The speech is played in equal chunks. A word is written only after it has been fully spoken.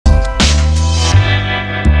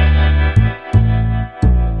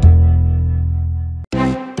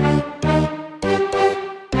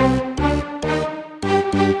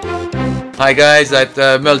Hi guys at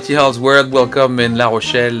Multihulls World. Welcome in La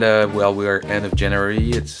Rochelle. Well, we are end of January.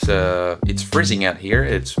 It's freezing out here.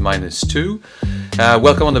 It's -2.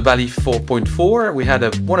 Welcome on the Bali 4.4. We had a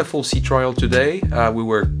wonderful sea trial today. We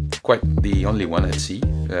were quite the only one at sea,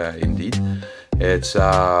 indeed.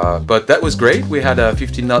 But that was great. We had a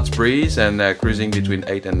 15 knots breeze and cruising between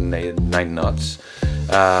 8 and 9 knots.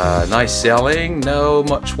 Nice sailing, no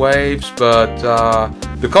much waves, but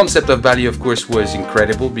the concept of Bali, of course, was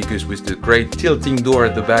incredible because with the great tilting door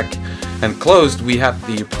at the back and closed, we had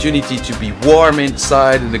the opportunity to be warm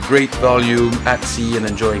inside in a great volume at sea and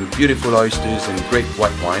enjoying beautiful oysters and great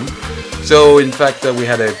white wine. So in fact, we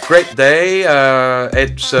had a great day.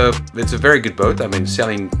 It's a very good boat. I mean,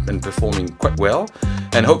 sailing and performing quite well.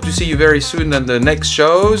 And hope to see you very soon on the next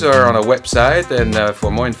shows or on our website. And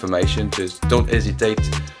for more information, just don't hesitate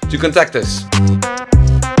to contact us.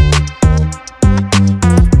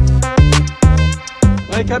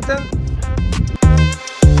 Hi, Captain.